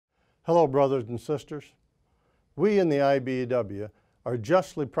Hello, brothers and sisters. We in the IBEW are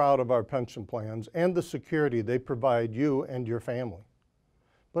justly proud of our pension plans and the security they provide you and your family.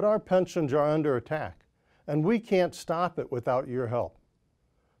 But our pensions are under attack, and we can't stop it without your help.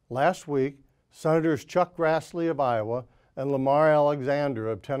 Last week, Senators Chuck Grassley of Iowa and Lamar Alexander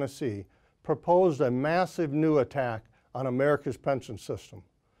of Tennessee proposed a massive new attack on America's pension system,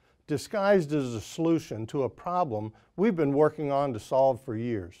 disguised as a solution to a problem we've been working on to solve for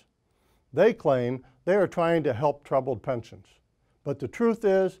years. They claim they are trying to help troubled pensions, but the truth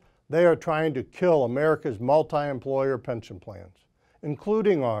is they are trying to kill America's multi-employer pension plans,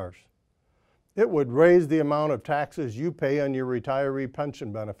 including ours. It would raise the amount of taxes you pay on your retiree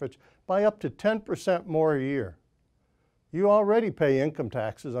pension benefits by up to 10% more a year. You already pay income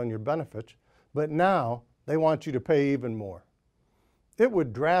taxes on your benefits, but now they want you to pay even more. It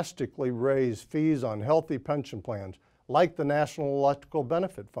would drastically raise fees on healthy pension plans like the National Electrical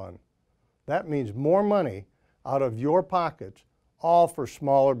Benefit Fund. That means more money out of your pockets, all for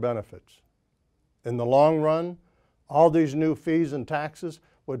smaller benefits. In the long run, all these new fees and taxes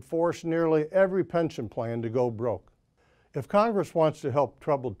would force nearly every pension plan to go broke. If Congress wants to help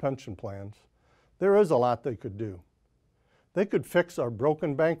troubled pension plans, there is a lot they could do. They could fix our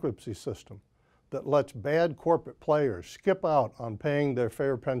broken bankruptcy system that lets bad corporate players skip out on paying their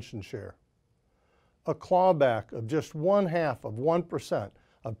fair pension share. A clawback of just 1/2%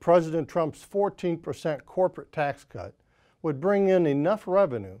 of President Trump's 14% corporate tax cut would bring in enough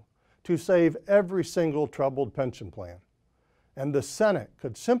revenue to save every single troubled pension plan. And the Senate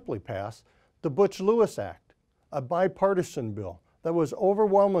could simply pass the Butch-Lewis Act, a bipartisan bill that was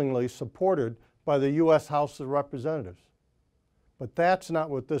overwhelmingly supported by the U.S. House of Representatives. But that's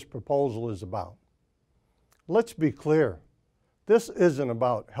not what this proposal is about. Let's be clear, this isn't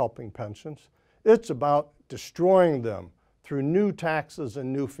about helping pensions. It's about destroying them through new taxes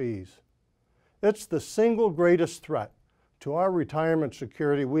and new fees. It's the single greatest threat to our retirement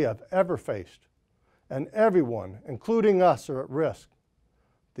security we have ever faced, and everyone, including us, are at risk.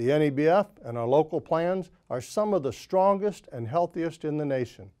 The NEBF and our local plans are some of the strongest and healthiest in the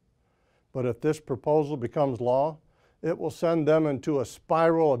nation. But if this proposal becomes law, it will send them into a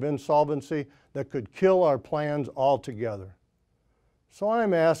spiral of insolvency that could kill our plans altogether. So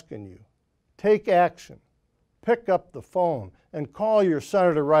I'm asking you, take action. Pick up the phone and call your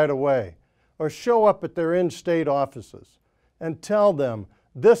senator right away, or show up at their in-state offices and tell them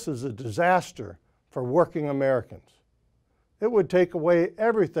this is a disaster for working Americans. It would take away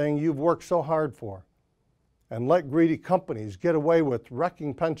everything you've worked so hard for and let greedy companies get away with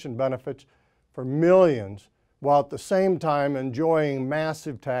wrecking pension benefits for millions while at the same time enjoying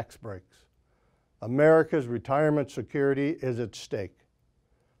massive tax breaks. America's retirement security is at stake.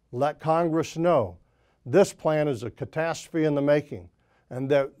 Let Congress know this plan is a catastrophe in the making and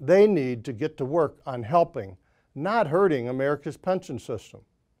that they need to get to work on helping, not hurting America's pension system.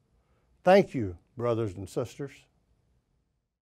 Thank you, brothers and sisters.